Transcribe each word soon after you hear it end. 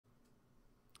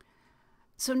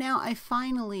So now I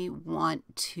finally want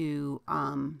to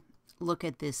look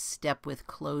at this step with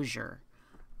closure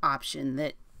option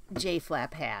that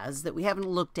JFLAP has that we haven't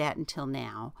looked at until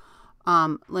now.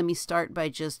 Let me start by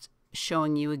just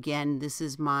showing you again, this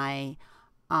is my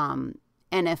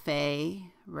NFA,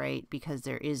 right, because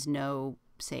there is no,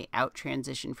 say, out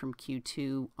transition from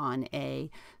Q2 on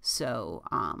A. So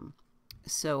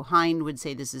Hind would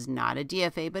say this is not a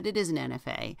DFA, but it is an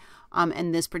NFA.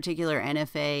 And this particular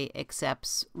NFA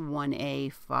accepts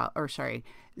 0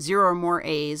 or more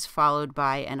A's followed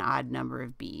by an odd number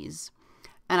of B's.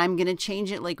 And I'm going to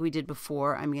change it like we did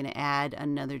before. I'm going to add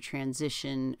another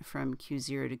transition from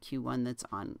Q0 to Q1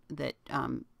 that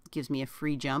gives me a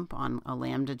free jump on a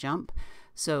lambda jump.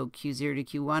 So Q0 to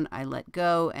Q1, I let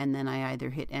go, and then I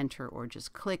either hit enter or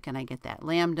just click, and I get that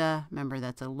lambda. Remember,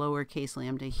 that's a lowercase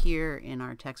lambda here. In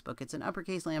our textbook, it's an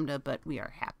uppercase lambda, but we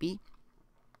are happy.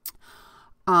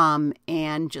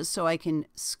 And just so I can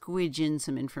squidge in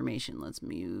some information, let's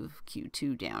move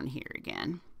Q2 down here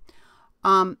again.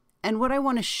 And what I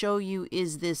want to show you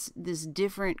is this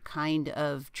different kind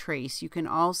of trace. You can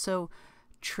also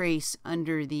trace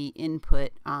under the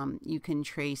input. You can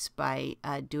trace by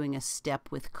doing a step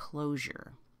with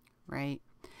closure, right?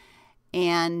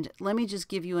 And let me just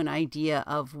give you an idea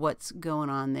of what's going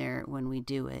on there when we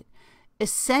do it.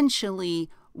 Essentially,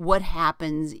 what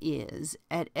happens is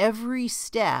at every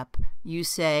step you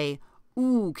say,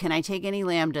 ooh, can I take any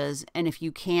lambdas? And if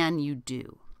you can, you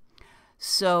do.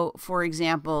 So, for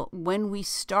example, when we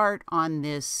start on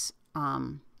this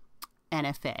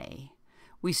NFA,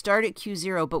 we start at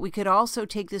Q0, but we could also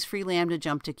take this free lambda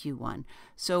jump to Q1.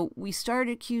 So we start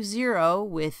at Q0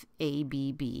 with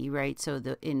ABB, right? So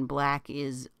the in black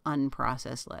is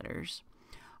unprocessed letters.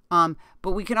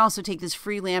 But we can also take this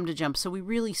free lambda jump. So we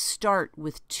really start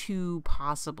with two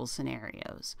possible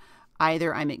scenarios.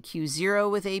 Either I'm at Q0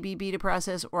 with ABB to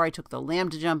process, or I took the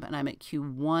lambda jump and I'm at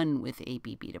Q1 with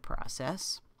ABB to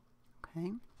process.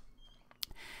 Okay.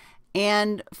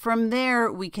 And from there,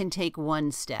 we can take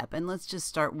one step. And let's just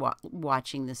start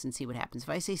watching this and see what happens. If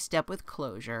I say step with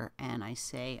closure, and I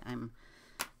say I'm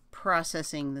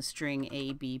processing the string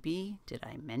ABB, did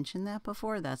I mention that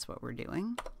before? That's what we're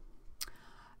doing.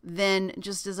 Then,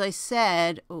 just as I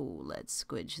said, oh, let's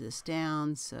squidge this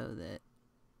down so that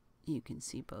you can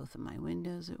see both of my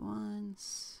windows at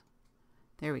once.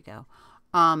 There we go.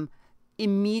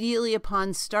 Immediately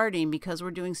upon starting, because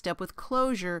we're doing step with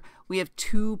closure, we have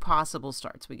two possible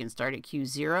starts. We can start at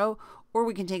Q0, or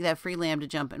we can take that free lambda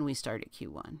jump and we start at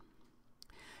Q1.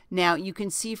 Now, you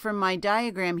can see from my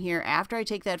diagram here, after I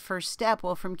take that first step,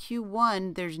 well, from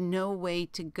Q1, there's no way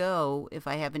to go if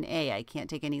I have an A. I can't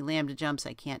take any lambda jumps.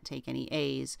 I can't take any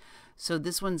A's. So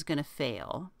this one's going to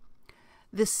fail.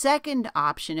 The second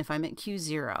option, if I'm at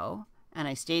Q0, and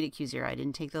I stayed at Q0, I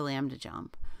didn't take the lambda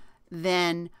jump,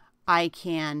 then I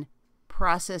can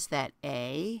process that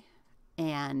A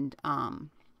and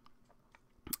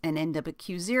end up at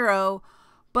Q0.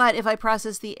 But if I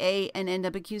process the A and end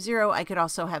up at Q0, I could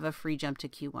also have a free jump to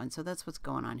Q1. So that's what's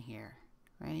going on here,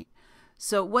 right?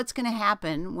 So what's going to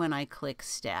happen when I click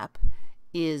step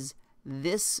is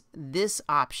this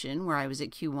option where I was at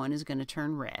Q1 is going to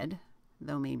turn red,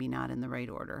 though maybe not in the right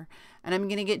order. And I'm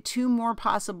going to get two more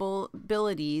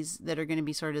possibilities that are going to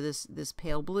be sort of this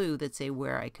pale blue that say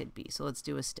where I could be. So let's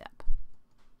do a step.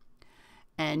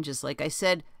 And just like I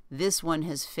said, this one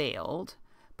has failed,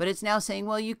 but it's now saying,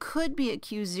 well, you could be at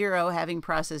Q0 having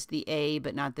processed the A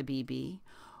but not the BB,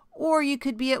 or you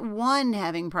could be at 1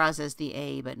 having processed the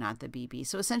A but not the BB.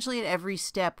 So essentially at every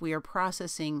step we are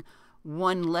processing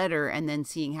one letter and then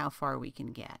seeing how far we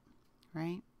can get,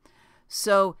 right?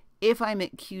 So if I'm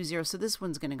at Q0, so this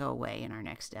one's going to go away in our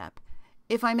next step.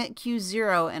 If I'm at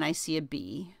Q0 and I see a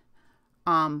B,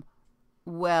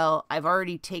 well, I've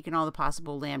already taken all the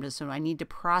possible lambdas, so I need to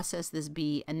process this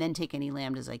B and then take any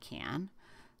lambdas I can.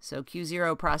 So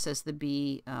Q0, process the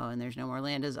B, oh, and there's no more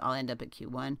lambdas, I'll end up at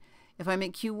Q1. If I'm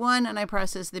at Q1 and I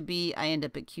process the B, I end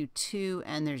up at Q2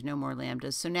 and there's no more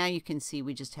lambdas. So now you can see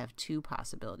we just have two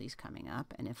possibilities coming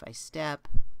up. And if I step,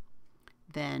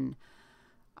 then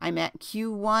I'm at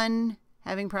Q1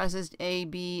 having processed A,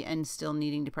 B, and still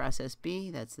needing to process B.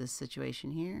 That's this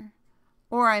situation here.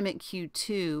 Or I'm at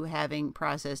Q2 having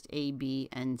processed A, B,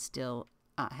 and still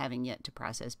having yet to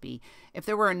process B. If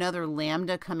there were another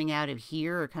lambda coming out of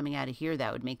here or coming out of here,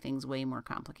 that would make things way more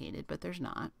complicated, but there's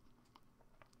not.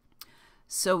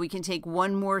 So we can take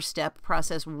one more step,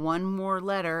 process one more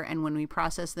letter, and when we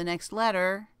process the next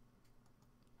letter,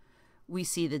 we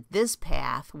see that this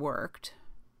path worked,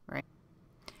 right?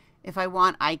 If I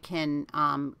want, I can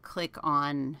click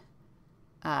on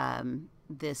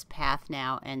this path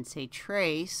now and say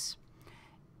trace,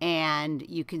 and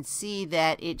you can see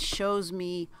that it shows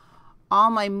me all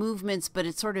my movements, but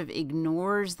it sort of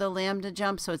ignores the lambda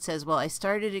jump. So it says, well, I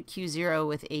started at Q0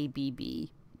 with ABB,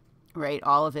 right?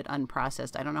 All of it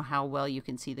unprocessed. I don't know how well you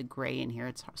can see the gray in here.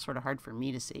 It's sort of hard for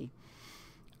me to see.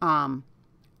 And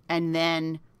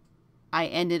then I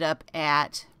ended up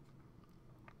at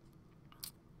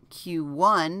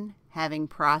Q1 having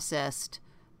processed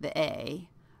the A.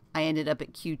 I ended up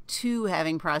at Q2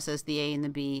 having processed the A and the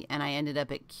B, and I ended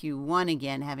up at Q1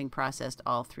 again having processed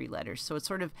all 3 letters. So it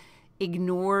sort of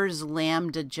ignores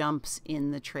lambda jumps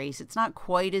in the trace. It's not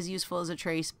quite as useful as a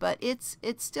trace, but it's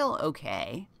still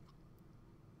okay.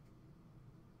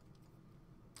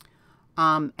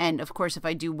 And of course, if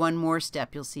I do one more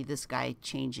step, you'll see this guy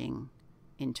changing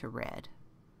into red,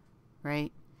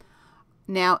 right?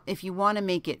 Now, if you want to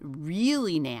make it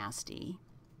really nasty,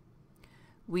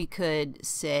 we could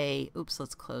say, oops,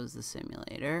 let's close the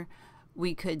simulator.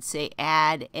 We could say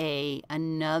add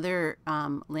another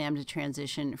lambda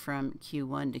transition from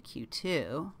Q1 to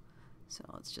Q2. So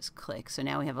let's just click. So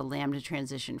now we have a lambda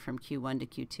transition from Q1 to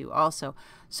Q2 also.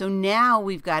 So now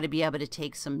we've got to be able to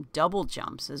take some double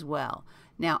jumps as well.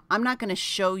 Now, I'm not going to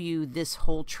show you this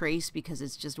whole trace because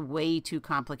it's just way too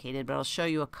complicated, but I'll show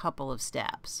you a couple of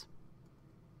steps.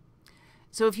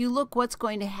 So if you look, what's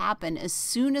going to happen as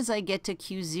soon as I get to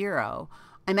Q0,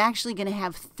 I'm actually going to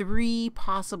have 3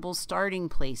 possible starting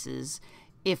places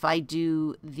if I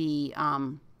do the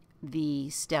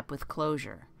step with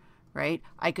closure, right?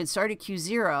 I could start at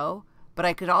Q0, but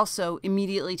I could also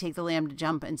immediately take the lambda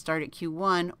jump and start at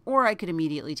Q1, or I could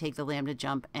immediately take the lambda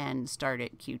jump and start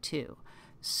at Q2.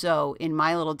 So in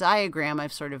my little diagram,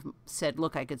 I've sort of said,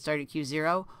 look, I could start at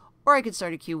Q0, or I could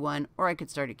start at Q1, or I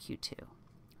could start at Q2,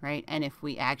 right? And if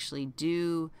we actually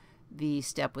do the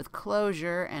step with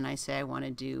closure, and I say I want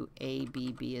to do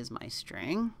ABB as my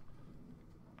string,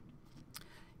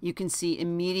 you can see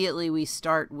immediately we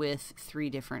start with 3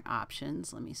 different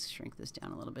options. Let me shrink this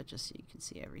down a little bit just so you can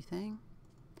see everything.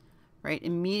 Right?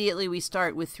 Immediately we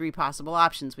start with 3 possible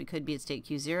options. We could be at state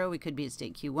Q0, we could be at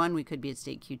state Q1, we could be at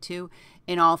state Q2.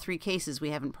 In all 3 cases, we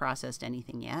haven't processed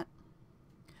anything yet.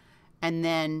 And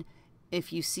then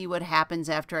if you see what happens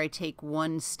after I take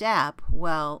one step,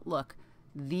 well, look,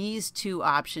 these 2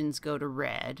 options go to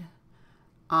red.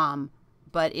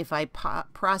 But if I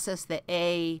process the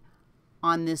A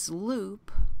on this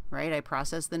loop, right, I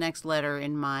process the next letter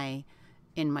in my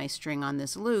string on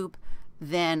this loop,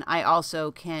 then I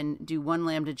also can do 1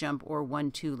 lambda jump or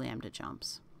 2 lambda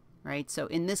jumps, right? So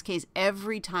in this case,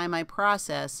 every time I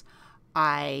process,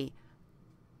 I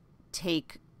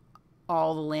take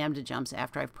all the lambda jumps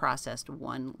after I've processed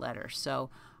 1 letter. So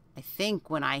I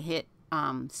think when I hit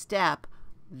step,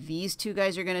 these 2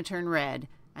 guys are going to turn red,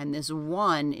 and this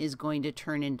 1 is going to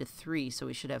turn into 3. So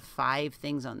we should have 5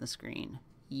 things on the screen.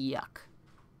 Yuck.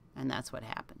 And that's what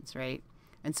happens, right?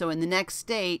 And so in the next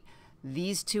state,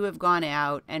 these 2 have gone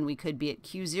out, and we could be at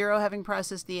Q0 having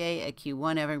processed the A, at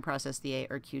Q1 having processed the A,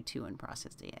 or Q2 and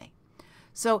processed the A.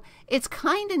 So it's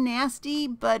kind of nasty,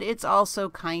 but it's also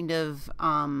kind of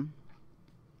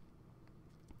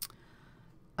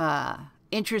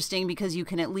interesting because you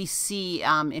can at least see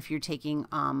if you're taking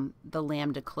the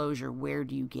lambda closure, where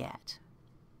do you get,